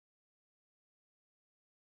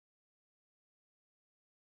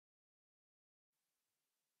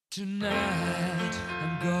Tonight,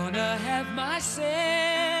 I'm gonna have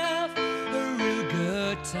myself a real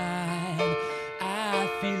good time. I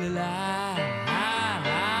feel alive,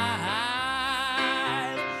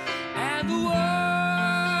 and the world,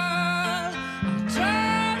 I'm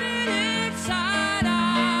turning inside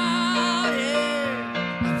out.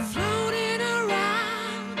 Yeah. I'm floating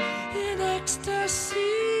around in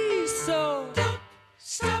ecstasy. So don't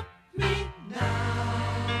stop me now.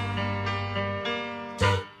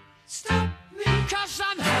 Cause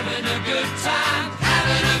I'm having a good time,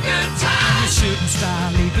 having a good time. I'm a shooting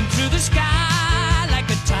star leaping through the sky like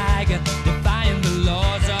a tiger, defying the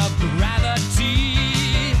laws of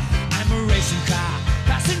gravity. I'm a racing car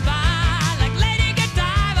passing by like Lady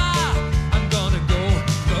Godiva. I'm gonna go,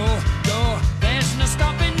 go, go. There's no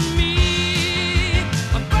stopping me.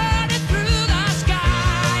 I'm burning through the sky,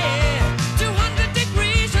 yeah. 200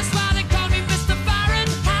 degrees, that's why they call me Mr.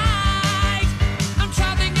 Fahrenheit. I'm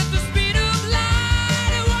traveling at the speed of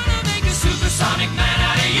light. I wanna make a supersonic man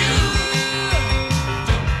out of you.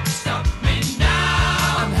 Don't stop me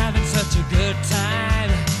now. I'm having such a good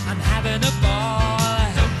time. I'm having a ball.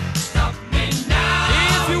 Don't stop me now.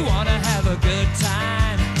 If you wanna have a good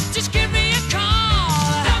time, just give me a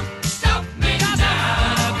call. Don't stop me now. 'Cause I'm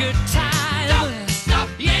having a good time. Don't stop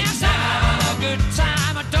me now. Yes, I'm having a good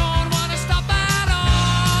time. I don't wanna stop at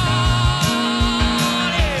all.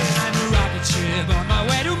 Yeah. I'm a rocket ship on my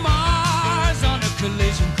way to Mars on a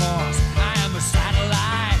collision course. I am a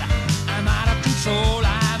satellite. I'm out of control.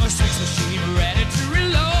 I'm a sex machine ready to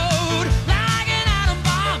reload like an atom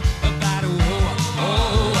bomb about to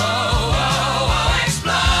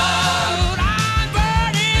explode. I'm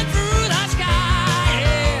burning through the sky,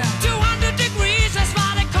 yeah. 200 degrees, that's why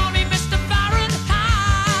they call me Mr.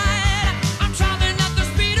 Fahrenheit. I'm traveling at the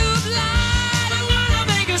speed of light. I wanna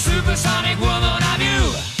make a supersonic woman of you.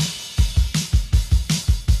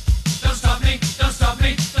 Don't stop me, don't stop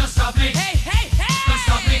me, don't stop me. Hey, hey, hey! Don't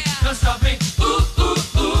stop me, don't stop me. Ooh, ooh,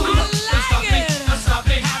 ooh. Don't stop me, don't stop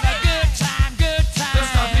me. Have a good time, good time. Don't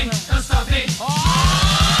stop me, don't stop me. Oh!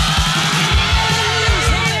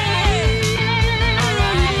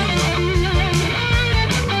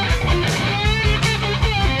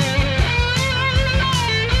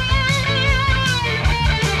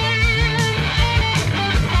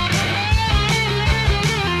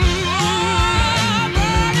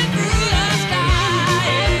 Burning through the sky,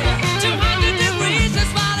 yeah. 200 degrees,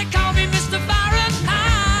 that's why they call me Mr.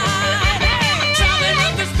 Fahrenheit. I'm traveling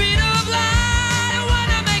at the speed of light. I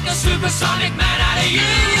wanna make a supersonic man out of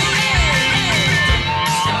you.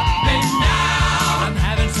 Don't stop me now. I'm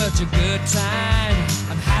having such a good time.